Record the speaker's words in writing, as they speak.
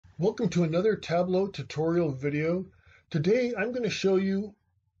Welcome to another Tableau tutorial video. Today I'm going to show you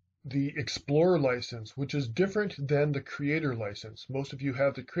the Explorer license, which is different than the Creator license. Most of you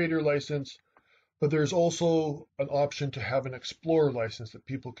have the Creator license, but there's also an option to have an Explorer license that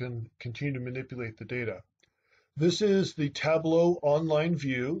people can continue to manipulate the data. This is the Tableau online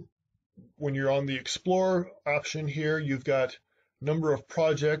view. When you're on the Explorer option here, you've got number of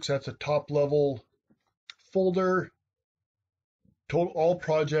projects. That's a top level folder. Total all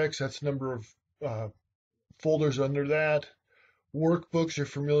projects, that's number of folders under that. Workbooks you're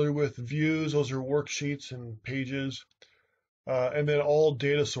familiar with. Views, those are worksheets and pages. And then all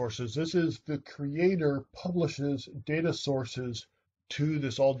data sources. This is the Creator publishes data sources to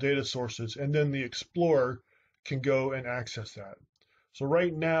this all data sources, and then the Explorer can go and access that. So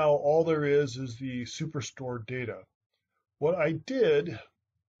right now, all there is the Superstore data. What I did, I'm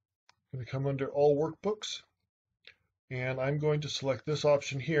going to come under all workbooks. And I'm going to select this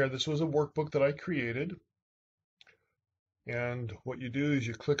option here. This was a workbook that I created. And what you do is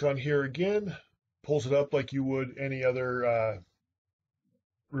you click on here again, pulls it up like you would any other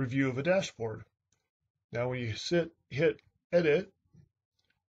review of a dashboard. Now when you hit edit,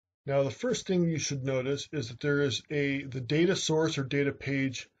 now the first thing you should notice is that there is the data source or data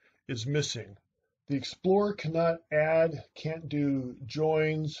page is missing. The Explorer cannot add, can't do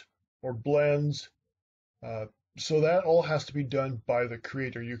joins or blends. So that all has to be done by the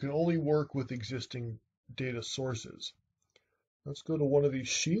creator. You can only work with existing data sources. Let's go to one of these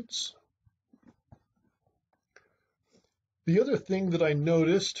sheets. The other thing that I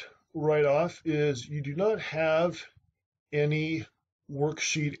noticed right off is you do not have any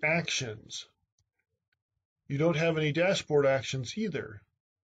worksheet actions. You don't have any dashboard actions either.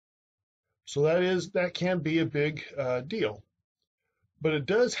 So that can be a big deal. But it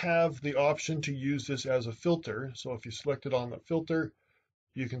does have the option to use this as a filter. So if you select it on the filter,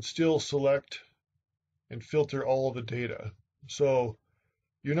 you can still select and filter all of the data. So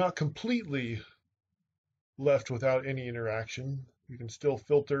you're not completely left without any interaction. You can still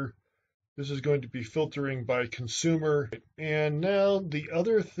filter. This is going to be filtering by consumer. And now the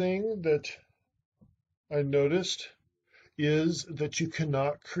other thing that I noticed is that you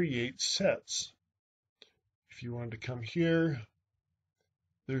cannot create sets. If you wanted to come here,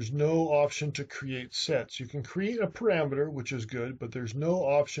 there's no option to create sets. You can create a parameter, which is good, but there's no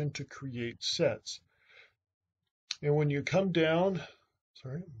option to create sets. And when you come down,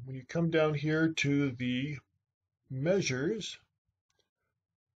 here to the measures,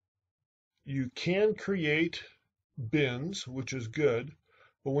 you can create bins, which is good,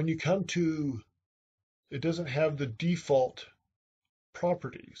 but when you come to, it doesn't have the default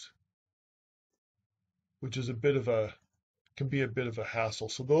properties, which is can be a bit of a hassle.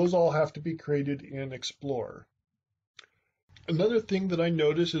 So those all have to be created in Explorer. Another thing that I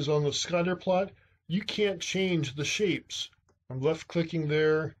notice is on the scatter plot, you can't change the shapes. I'm left clicking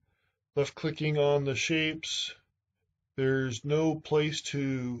there, left clicking on the shapes. There's no place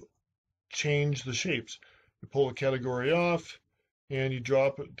to change the shapes. You pull the category off and you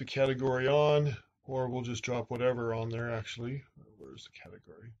drop the category on, or we'll just drop whatever on there actually. Where's the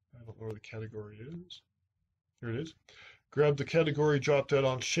category? I don't know where the category is. Here it is. Grab the category, drop that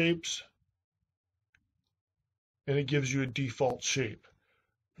on shapes, and it gives you a default shape.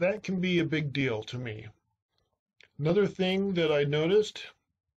 That can be a big deal to me. Another thing that I noticed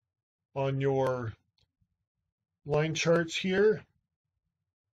on your line charts here,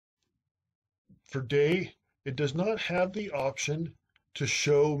 for day, it does not have the option to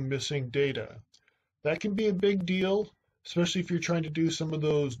show missing data. That can be a big deal, especially if you're trying to do some of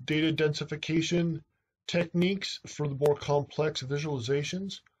those data densification techniques for the more complex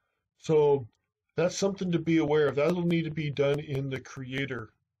visualizations. So that's something to be aware of. That'll need to be done in the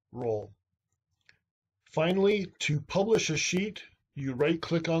creator role. Finally, to publish a sheet, you right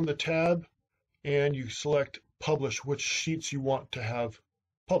click on the tab and you select publish, which sheets you want to have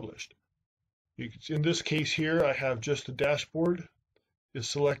published. In this case here, I have just the dashboard is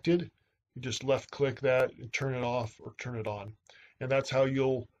selected. You just left click that and turn it off or turn it on. And that's how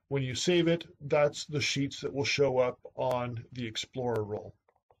when you save it, that's the sheets that will show up on the Explorer role.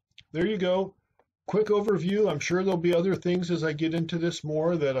 There you go. Quick overview. I'm sure there'll be other things as I get into this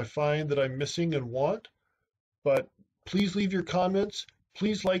more that I find that I'm missing and want. But please leave your comments.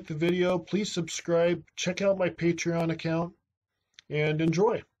 Please like the video. Please subscribe. Check out my Patreon account and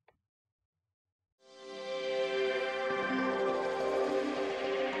enjoy.